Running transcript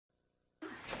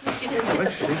need you to hit I the...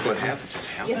 think what happened just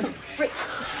happened. Yes,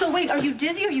 so wait, are you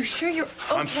dizzy? Are you sure you're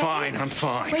okay? I'm fine, I'm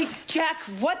fine. Wait, Jack,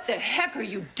 what the heck are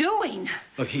you doing?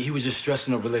 Look, he was just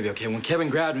stressing over Olivia, okay? When Kevin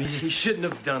grabbed him, he shouldn't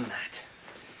have done that.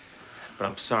 But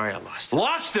I'm sorry I lost it.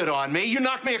 Lost it on me? You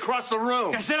knocked me across the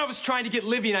room. I said I was trying to get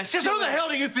Livy, and I said... Just who the hell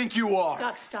do you think you are?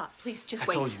 Doc, stop. Please, just I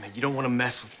wait. told you, man, you don't want to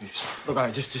mess with me. Look, all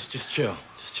right, just chill.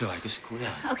 Just chill. Just cool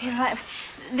down. Okay, right.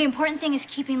 The important thing is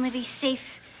keeping Livy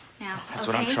safe now, That's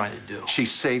what I'm trying to do.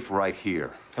 She's safe right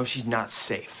here. No, she's not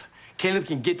safe. Caleb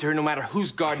can get to her no matter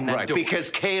who's guarding that door. Right, because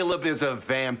Caleb is a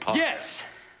vampire. Yes!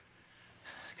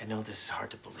 I know this is hard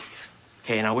to believe.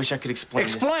 Okay, and I wish I could explain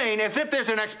Explain as if there's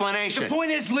an explanation. The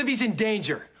point is, Livy's in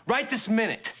danger. Right this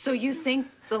minute. So you think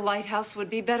the lighthouse would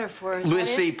be better for us?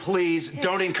 Lissy, please,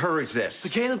 don't encourage this.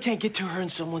 But Caleb can't get to her in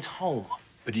someone's home.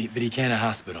 But he can in a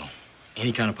hospital.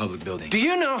 Any kind of public building. Do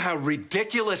you know how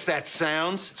ridiculous that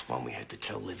sounds? It's when we had to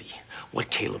tell Livy what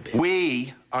Caleb is.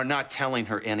 We are not telling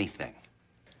her anything.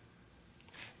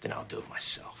 Then I'll do it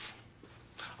myself.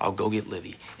 I'll go get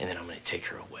Livy, and then I'm gonna take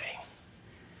her away.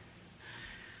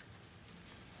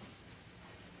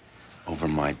 Over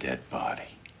my dead body.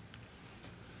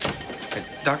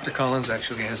 Dr. Collins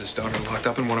actually has his daughter locked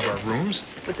up in one of our rooms.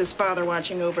 With his father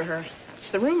watching over her.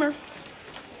 That's the rumor.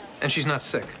 And she's not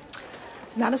sick.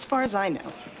 Not as far as I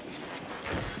know.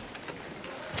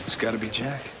 It's got to be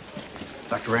Jack.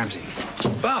 Dr. Ramsey.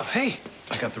 Bob, hey.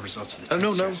 I got the results of the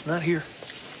Oh, test. no, not here.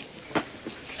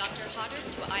 Dr. Hodder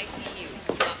to ICU.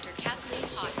 Dr. Kathleen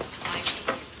Hodder to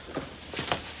ICU.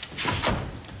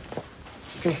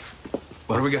 Okay,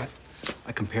 what do we got?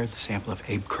 I compared the sample of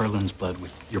Abe Curlin's blood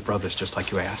with your brother's, just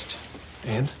like you asked.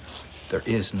 And? There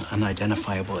is an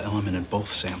unidentifiable element in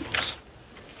both samples.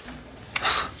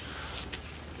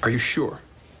 Are you sure?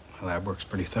 My lab work's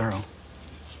pretty thorough.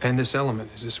 And this element,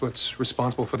 is this what's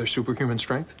responsible for their superhuman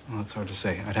strength? Well, it's hard to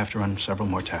say. I'd have to run several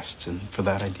more tests, and for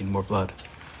that, I'd need more blood.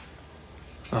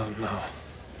 Oh, no.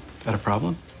 Got a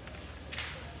problem?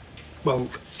 Well,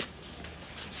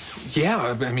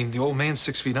 yeah, I mean, the old man's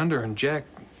 6 feet under, and Jack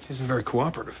isn't very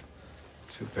cooperative.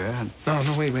 Too bad. No,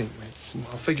 wait.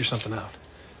 I'll figure something out.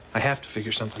 I have to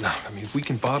figure something out. I mean, if we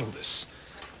can bottle this,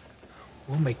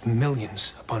 we'll make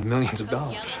millions upon millions of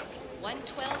dollars. Yellow,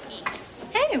 112 East.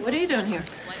 Hey, what are you doing here?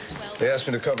 112 They asked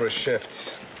me to cover a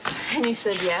shift. And you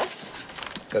said yes?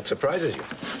 That surprises you.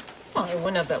 Well, I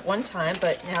wouldn't have at one time,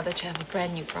 but now that you have a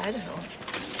brand new bride at home.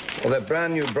 Well, that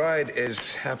brand new bride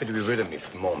is happy to be rid of me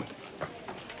for the moment.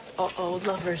 Uh-oh,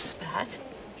 lover's spat.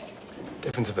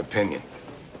 Difference of opinion.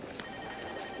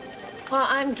 Well,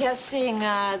 I'm guessing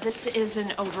this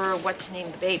isn't over what to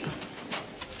name the baby.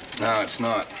 No, it's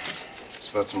not. It's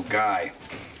about some guy.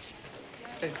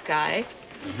 A guy?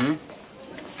 Mm-hmm.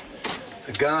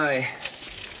 A guy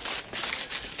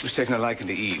who's taken a liking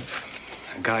to Eve.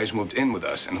 A guy who's moved in with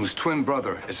us and whose twin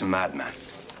brother is a madman.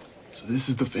 So this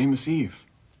is the famous Eve.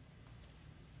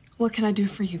 What can I do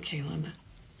for you, Caleb?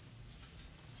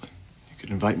 You could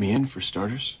invite me in, for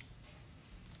starters.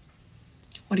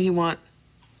 What do you want?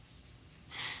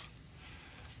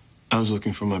 I was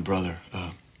looking for my brother.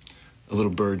 A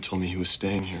little bird told me he was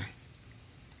staying here.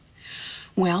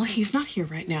 Well, he's not here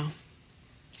right now.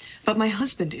 But my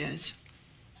husband is.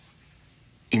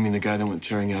 You mean the guy that went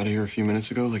tearing out of here a few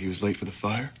minutes ago, like he was late for the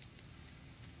fire?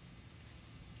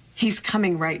 He's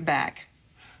coming right back.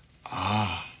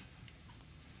 Ah.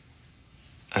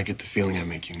 I get the feeling I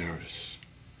make you nervous.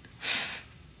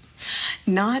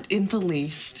 Not in the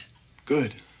least.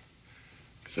 Good.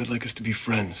 Because I'd like us to be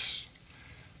friends.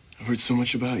 I've heard so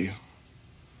much about you.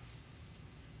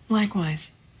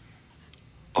 Likewise.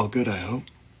 All good, I hope.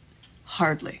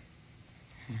 Hardly.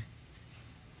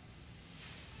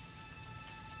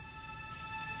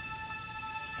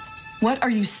 What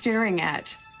are you staring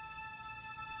at?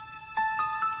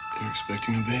 They're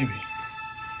expecting a baby.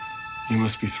 You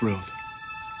must be thrilled.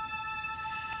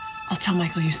 I'll tell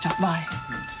Michael you stopped by.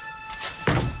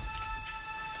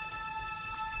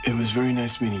 It was very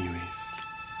nice meeting you, Eve.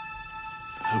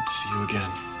 I hope to see you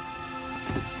again.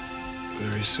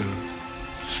 Very soon.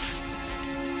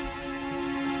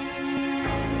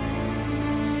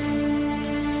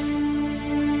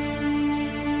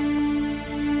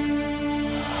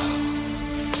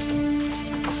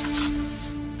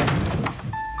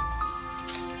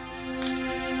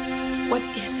 What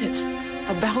is it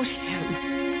about him?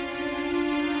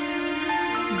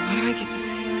 Why do I get the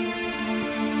feeling?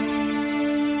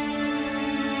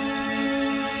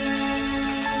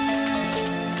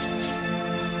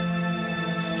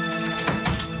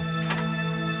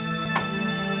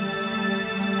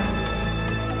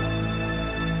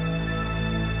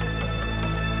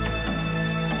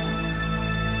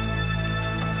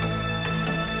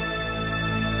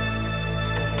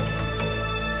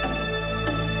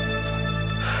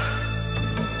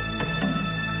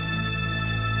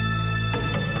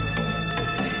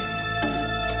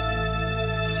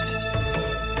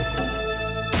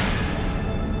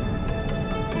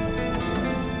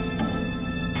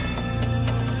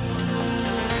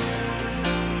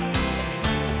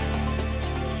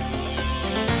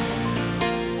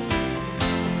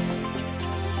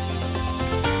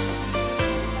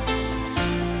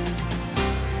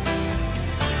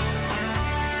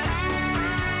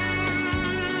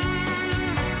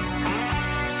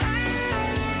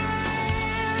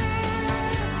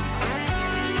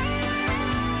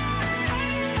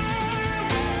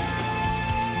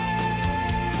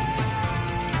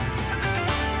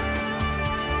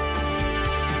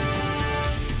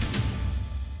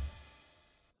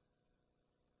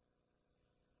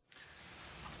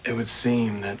 would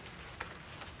seem that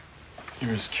you're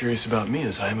as curious about me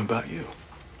as I am about you.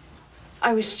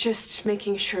 I was just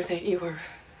making sure that you were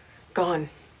gone.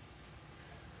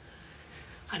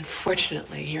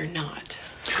 Unfortunately, you're not.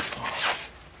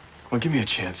 Well, give me a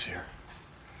chance here.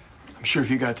 I'm sure if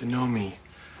you got to know me,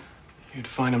 you'd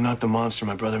find I'm not the monster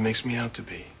my brother makes me out to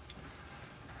be.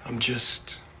 I'm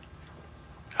just,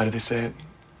 how do they say it?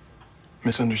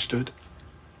 Misunderstood?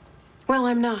 Well,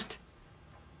 I'm not.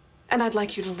 And I'd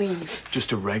like you to leave.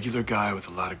 Just a regular guy with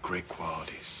a lot of great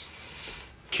qualities.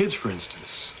 Kids, for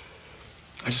instance.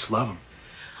 I just love them.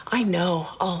 I know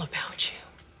all about you.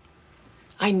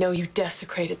 I know you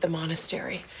desecrated the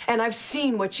monastery, and I've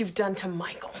seen what you've done to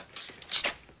Michael.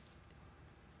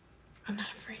 I'm not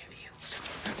afraid of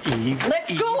you. Eve. Let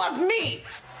go of me!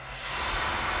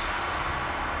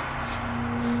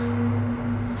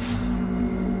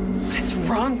 What is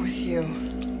wrong with you?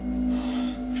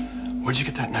 Where'd you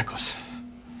get that necklace?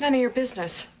 None of your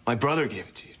business. My brother gave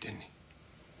it to you, didn't he?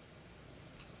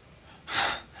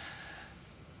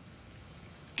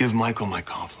 Give Michael my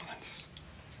compliments.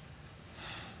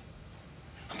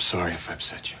 I'm sorry if I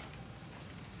upset you.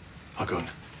 I'll go now.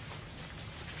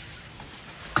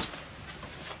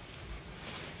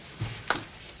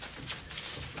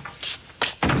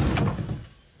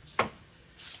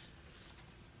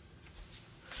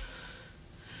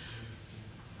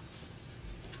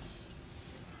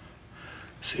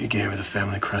 So you gave her the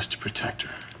family crest to protect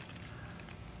her.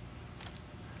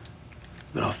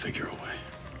 But I'll figure a way.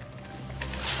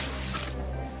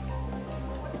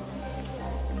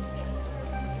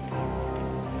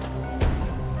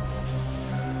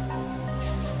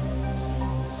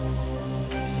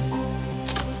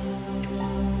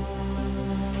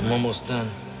 I'm almost done.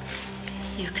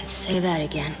 You can say that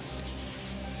again.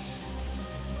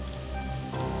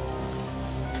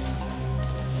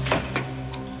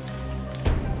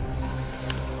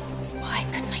 Why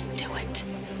couldn't I do it?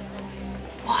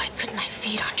 Why couldn't I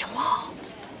feed on Jamal?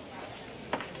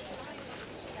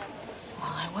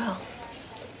 Well, I will.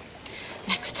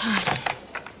 Next time.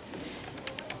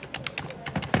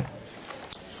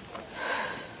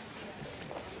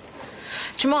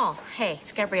 Jamal, hey,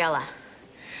 it's Gabriella.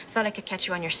 Thought I could catch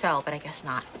you on your cell, but I guess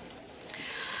not.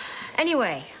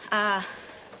 Anyway, I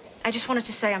just wanted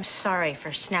to say I'm sorry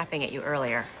for snapping at you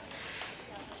earlier.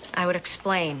 I would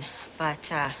explain, but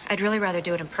I'd really rather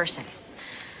do it in person.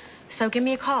 So give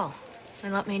me a call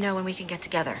and let me know when we can get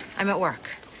together. I'm at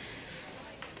work.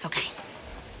 Okay.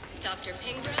 Dr.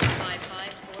 Pingra,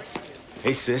 5542.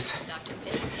 Hey, sis. Dr.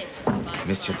 Benny Pingra, 5542.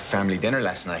 Missed you at the family dinner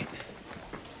last night.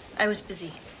 I was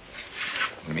busy.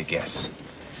 Let me guess.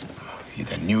 You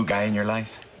the new guy in your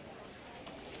life?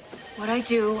 What I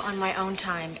do on my own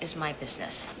time is my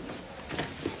business.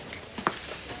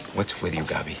 What's with you,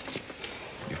 Gabi?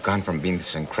 You've gone from being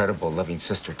this incredible, loving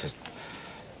sister to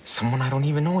someone I don't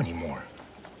even know anymore.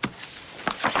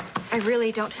 I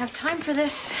really don't have time for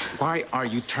this. Why are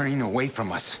you turning away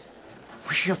from us?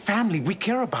 We're your family. We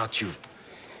care about you.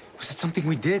 Was it something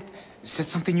we did? Is it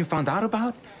something you found out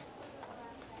about?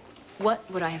 What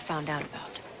would I have found out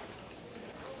about?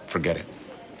 Forget it.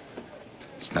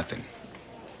 It's nothing.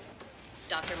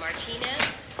 Dr.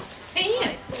 Martinez. Hey,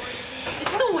 Ian. I'm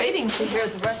still waiting to hear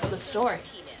the rest of the story.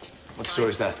 What story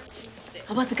is that?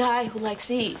 About the guy who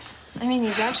likes Eve. I mean,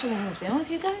 he's actually moved in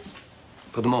with you guys?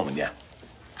 For the moment, yeah.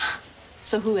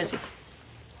 So who is he?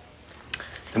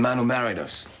 The man who married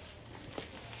us.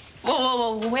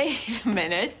 Whoa, wait a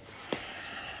minute.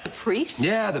 The priest?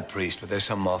 Yeah, the priest, but there's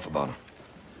something off about him.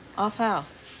 Off how?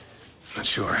 Not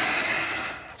sure.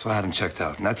 So I had him checked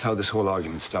out, and that's how this whole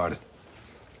argument started.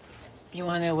 You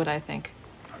want to know what I think?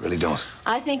 I really don't.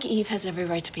 I think Eve has every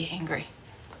right to be angry.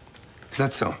 Is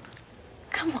that so?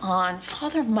 Come on,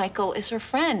 Father Michael is her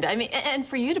friend. I mean, and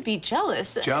for you to be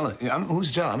jealous. Jealous? Yeah,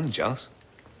 who's jealous? I'm not jealous.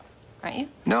 Aren't you?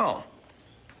 No.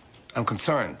 I'm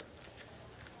concerned.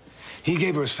 He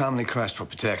gave her his family crest for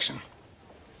protection.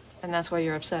 And that's why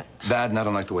you're upset. That, and I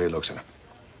don't like the way he looks at her.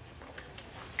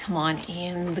 Come on,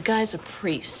 Ian. The guy's a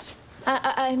priest.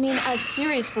 I mean, I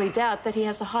seriously doubt that he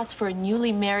has the hots for a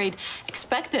newly married,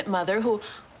 expectant mother who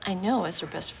I know, as her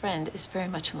best friend, is very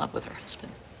much in love with her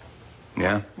husband.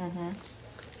 Yeah? Mm-hmm. You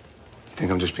think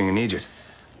I'm just being an idiot?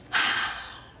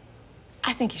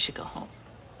 I think you should go home.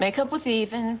 Make up with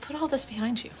Eve and put all this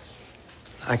behind you.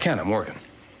 I can't. I'm working.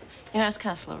 You know, it's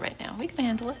kind of slow right now. We can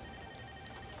handle it.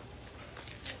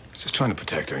 Just trying to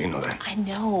protect her. You know that. I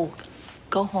know.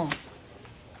 Go home.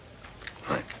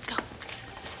 All right. Go.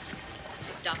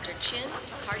 Dr. Chin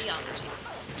to cardiology.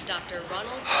 Dr.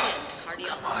 Ronald Chin to cardiology.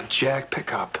 Come on, Jack,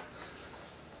 pick up.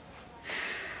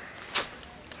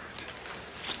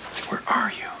 Where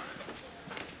are you?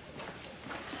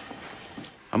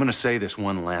 gonna say this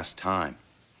one last time.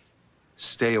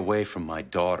 Stay away from my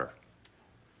daughter.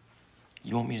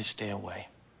 You want me to stay away?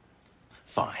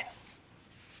 Fine.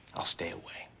 I'll stay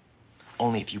away.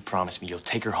 Only if you promise me you'll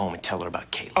take her home and tell her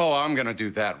about Kayla. Oh, I'm gonna do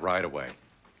that right away.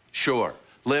 Sure.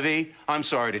 Livy, I'm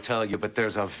sorry to tell you, but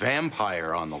there's a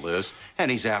vampire on the loose, and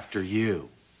he's after you.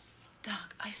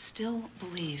 Doc, I still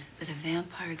believe that a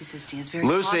vampire existing is very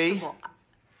Lucy. possible.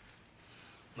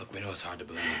 Look, we know it's hard to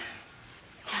believe.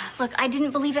 Look, I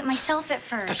didn't believe it myself at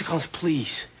first. Dr. Collins,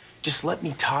 please, just let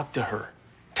me talk to her.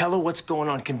 Tell her what's going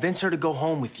on. Convince her to go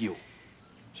home with you.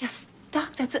 Yes,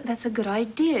 Doc, that's a good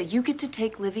idea. You get to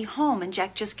take Livy home, and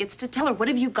Jack just gets to tell her. What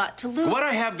have you got to lose? What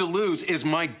I have to lose is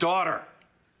my daughter.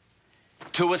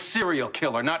 To a serial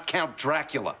killer, not Count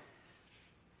Dracula.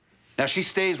 Now, she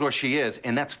stays where she is,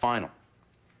 and that's final.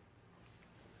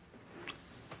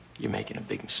 You're making a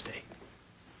big mistake.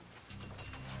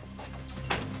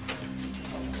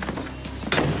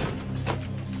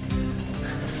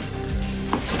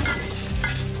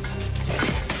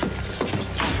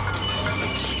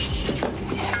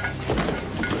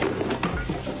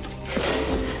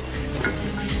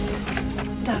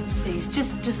 Doc, please,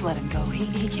 just let him go.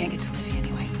 He can't get to Livy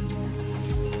anyway.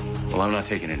 Well, I'm not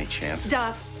taking any chances.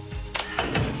 Doc.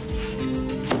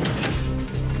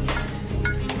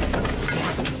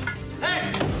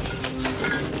 Hey!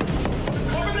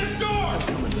 Open this door!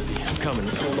 I'm coming.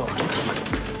 Let's hold on.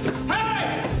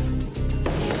 Hey!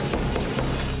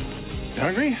 You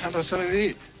hungry? How about something to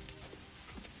eat?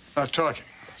 Not talking.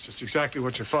 It's just exactly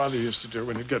what your father used to do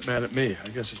when he'd get mad at me. I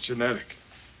guess it's genetic.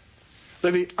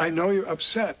 Livy, I know you're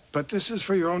upset, but this is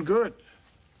for your own good.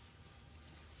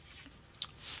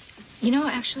 You know,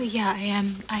 actually, yeah,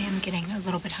 I am getting a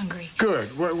little bit hungry.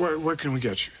 Good. What can we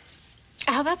get you?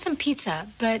 How about some pizza,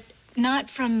 but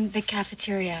not from the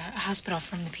cafeteria, hospital,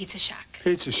 from the Pizza Shack.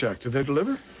 Pizza Shack. Do they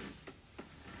deliver?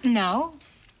 No,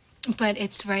 but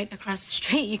it's right across the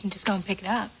street. You can just go and pick it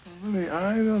up. Livy,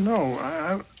 I don't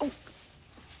know.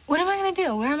 What am I gonna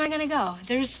do? Where am I gonna go?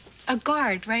 There's a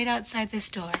guard right outside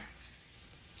this door.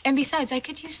 And besides, I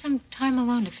could use some time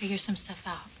alone to figure some stuff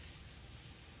out.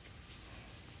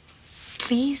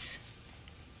 Please?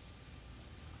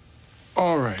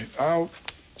 All right. I'll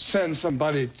send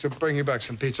somebody to bring you back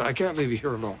some pizza. I can't leave you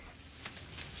here alone.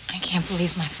 I can't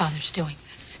believe my father's doing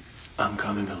this. I'm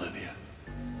coming, Olivia.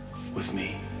 With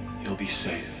me, you'll be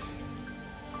safe.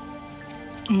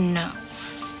 No.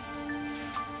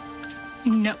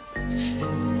 No.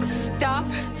 Stop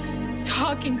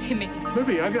talking to me.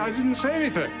 Livy, I didn't say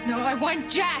anything. No, I want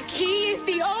Jack. He is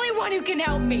the only one who can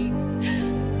help me.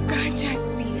 God, Jack,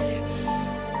 please.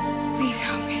 Please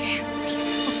help me. Please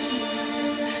help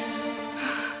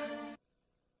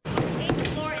me. 8th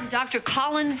floor in Dr.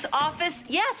 Collins' office?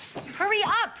 Yes, hurry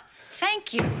up.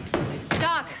 Thank you.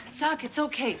 Doc, it's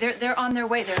okay. They're on their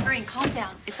way. They're hurrying. Calm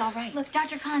down. It's all right. Look,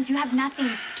 Dr. Collins, you have nothing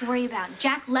to worry about.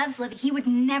 Jack loves Livy. He would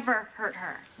never hurt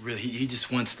her. Really, he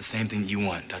just wants the same thing that you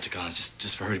want, Dr. Collins,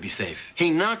 just for her to be safe.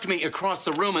 He knocked me across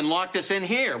the room and locked us in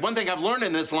here. One thing I've learned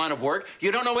in this line of work,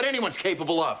 you don't know what anyone's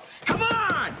capable of. Come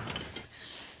on!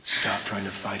 Stop trying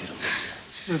to fight it, Olivia.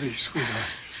 Livy, sweetheart,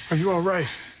 are you all right?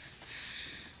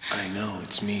 I know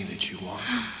it's me that you want.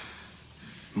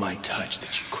 My touch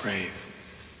that you crave.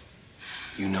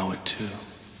 You know it too.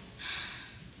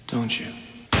 Don't you?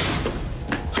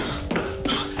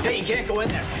 Hey, you can't go in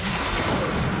there.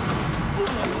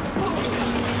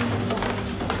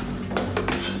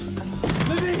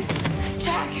 Livy!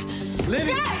 Jack!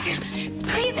 Livy! Jack!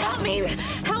 Please help me!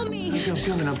 Help me! I'm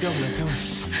coming.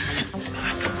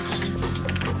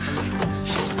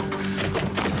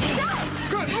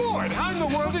 Good Lord! How in the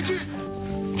world did you...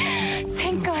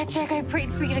 Thank God, Jack, I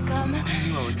prayed for you to come. I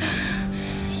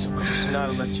should not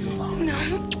have left you alone. No,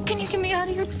 can you get me out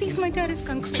of here, please? My dad has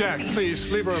gone crazy. Jack, please,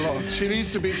 leave her alone. She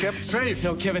needs to be kept safe.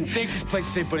 No, Kevin thinks this place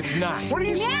is safe, but it's not. What are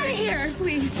you Get me out of saying? here,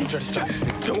 please. Don't try to stop us.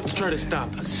 Don't try to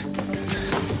stop us.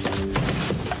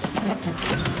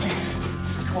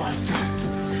 Come on, let's go.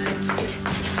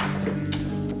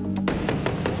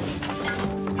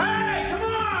 Hey, come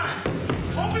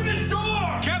on! Open this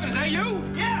door! Kevin, is that you?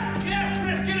 Yes,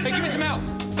 Chris, get us Hey, give me some help.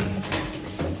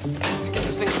 Get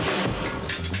this thing.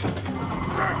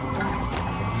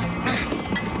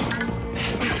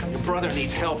 Your brother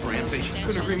needs help, Ramsey.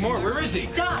 Couldn't agree more. Where is he?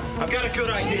 Doc! I've got a good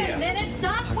Wait a idea. minute.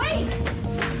 Doc, wait!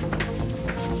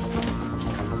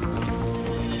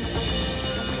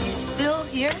 You still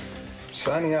here?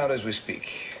 Signing out as we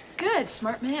speak. Good,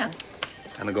 smart man.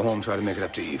 Time to go home, try to make it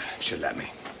up to Eve. She'll let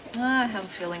me. I have a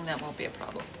feeling that won't be a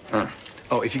problem. Huh.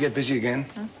 Oh, if you get busy again,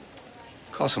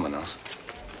 call someone else.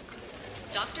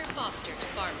 Dr. Foster to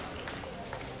pharmacy.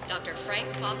 Dr. Frank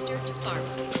Foster to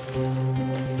pharmacy.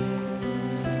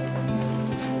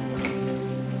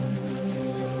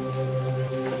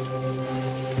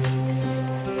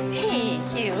 Hey,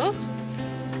 you.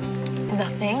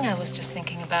 Nothing. I was just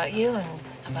thinking about you and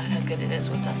about how good it is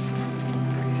with us.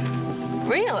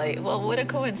 Really? Well, what a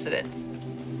coincidence.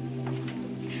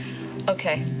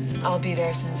 Okay, I'll be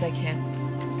there as soon as I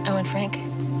can. Oh, and Frank,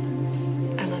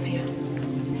 I love you.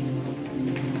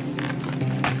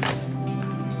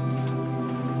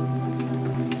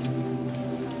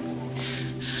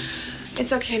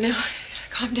 It's okay now.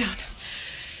 Calm down.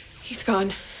 He's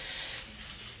gone.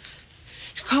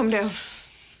 Calm down.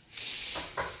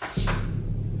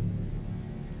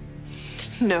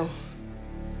 No.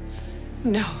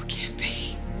 No, can't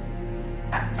be.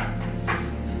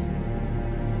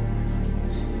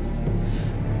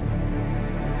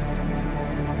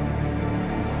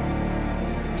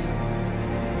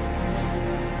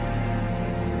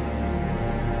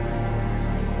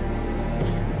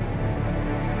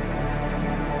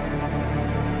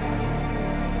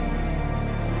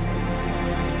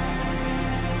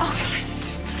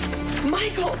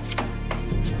 Michael!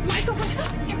 Michael, what?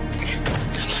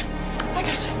 Come on. I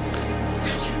got you.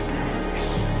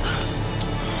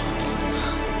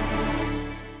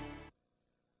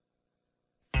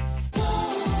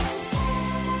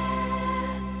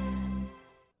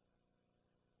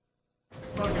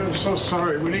 Look, I'm so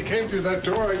sorry. When he came through that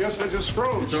door, I guess I just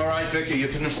froze. It's all right, Victor. You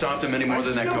couldn't have stopped him any more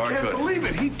than that guard I could. can't believe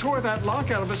it. He tore that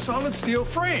lock out of a solid steel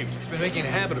frame. He's been making a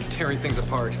habit of tearing things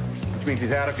apart. Which means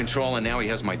he's out of control, and now he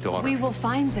has my daughter. We will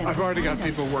find them. I've already got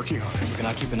people working on it. Look, and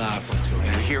I'll keep an eye out for it, too, okay?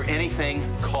 If you hear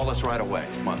anything, call us right away.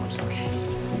 Come on, Lucy. Okay.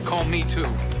 Call me, too.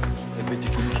 Hey, Victor,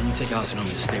 can you take Allison home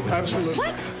and just stay with us? Absolutely.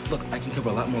 What? Look, I can cover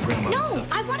a lot more ground by No, myself.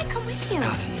 I want to come with you.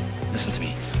 Allison, listen to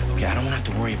me. Okay, I don't want to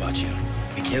have to worry about you.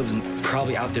 Okay, Caleb's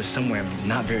probably out there somewhere,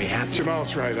 not very happy.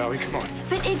 Jamal's right, Allie. Come on.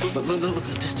 But it just... Look,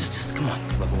 just come on.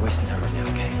 Look, we're wasting time right now,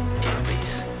 okay?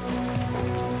 Please.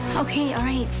 Okay, all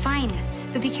right, it's fine.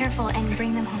 But be careful and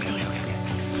bring them home safe.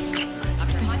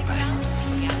 Dr. Honigbaum to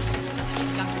pediatrics.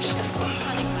 Dr. Schiff to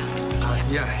Honigbaum.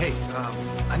 Yeah, hey,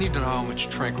 I need to know how much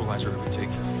tranquilizer it would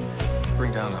take to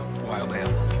bring down a wild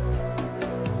animal.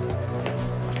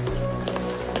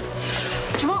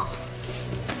 Jamal.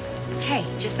 Hey,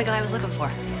 just the guy I was looking for.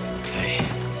 Okay.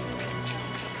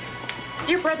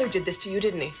 Your brother did this to you,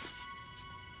 didn't he?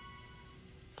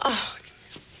 Oh,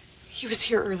 he was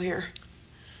here earlier.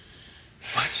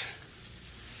 What?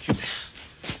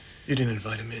 You didn't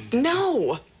invite him in, did you?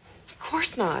 No, of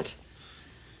course not.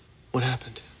 What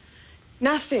happened?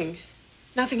 Nothing.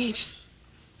 Nothing. He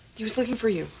was looking for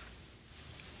you.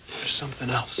 There's something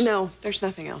else. No, there's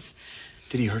nothing else.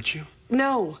 Did he hurt you?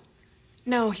 No.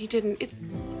 No, he didn't.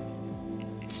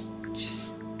 It's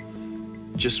just...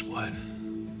 Just what?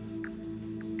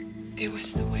 It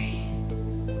was the way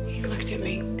he looked at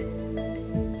me.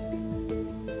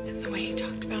 And the way he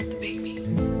talked about the baby.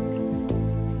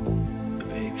 The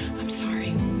baby? I'm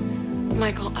sorry.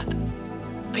 Michael,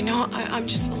 I know I'm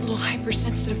just a little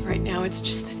hypersensitive right now. It's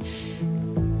just that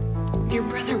your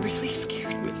brother really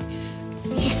scared me.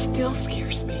 He still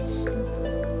scares me.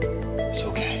 It's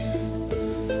okay.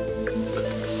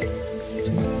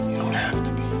 You don't have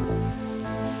to be.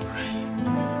 All right?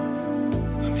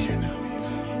 I'm here now,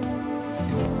 Eve.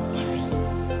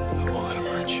 I won't let him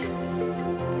hurt you.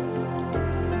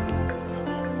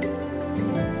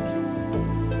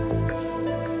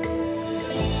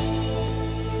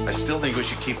 I still think we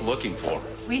should keep looking for them.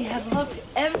 We have looked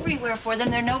everywhere for them.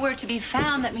 They're nowhere to be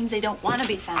found. That means they don't want to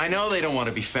be found. I know they don't want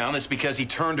to be found. It's because he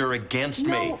turned her against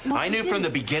me. No, I he knew from the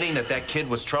didn't. beginning that that kid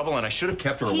was trouble, and I should have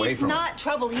kept her away He's from him. not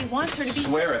trouble. He wants her to be... I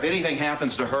swear, if anything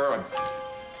happens to her, I'm...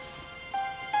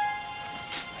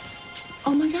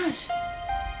 Oh, my gosh.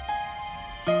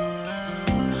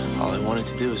 All I wanted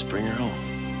to do was bring her home.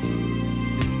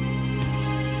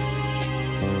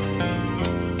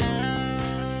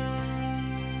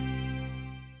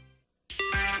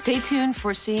 Stay tuned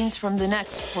for scenes from the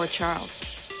next Port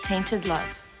Charles, Tainted Love.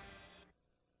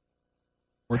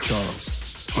 Port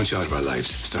Charles. I want you out of our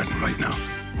lives, starting right now.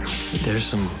 There's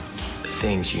some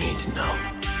things you need to know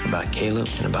about Caleb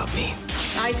and about me.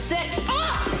 I said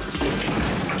off!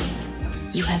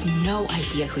 You have no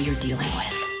idea who you're dealing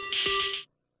with.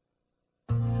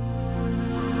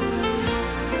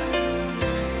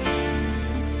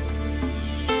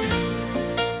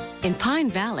 In Pine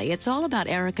Valley, it's all about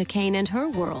Erica Kane and her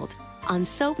world. On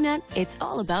SoapNet, it's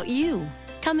all about you.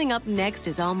 Coming up next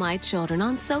is All My Children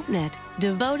on SoapNet,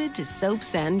 devoted to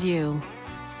soaps and you.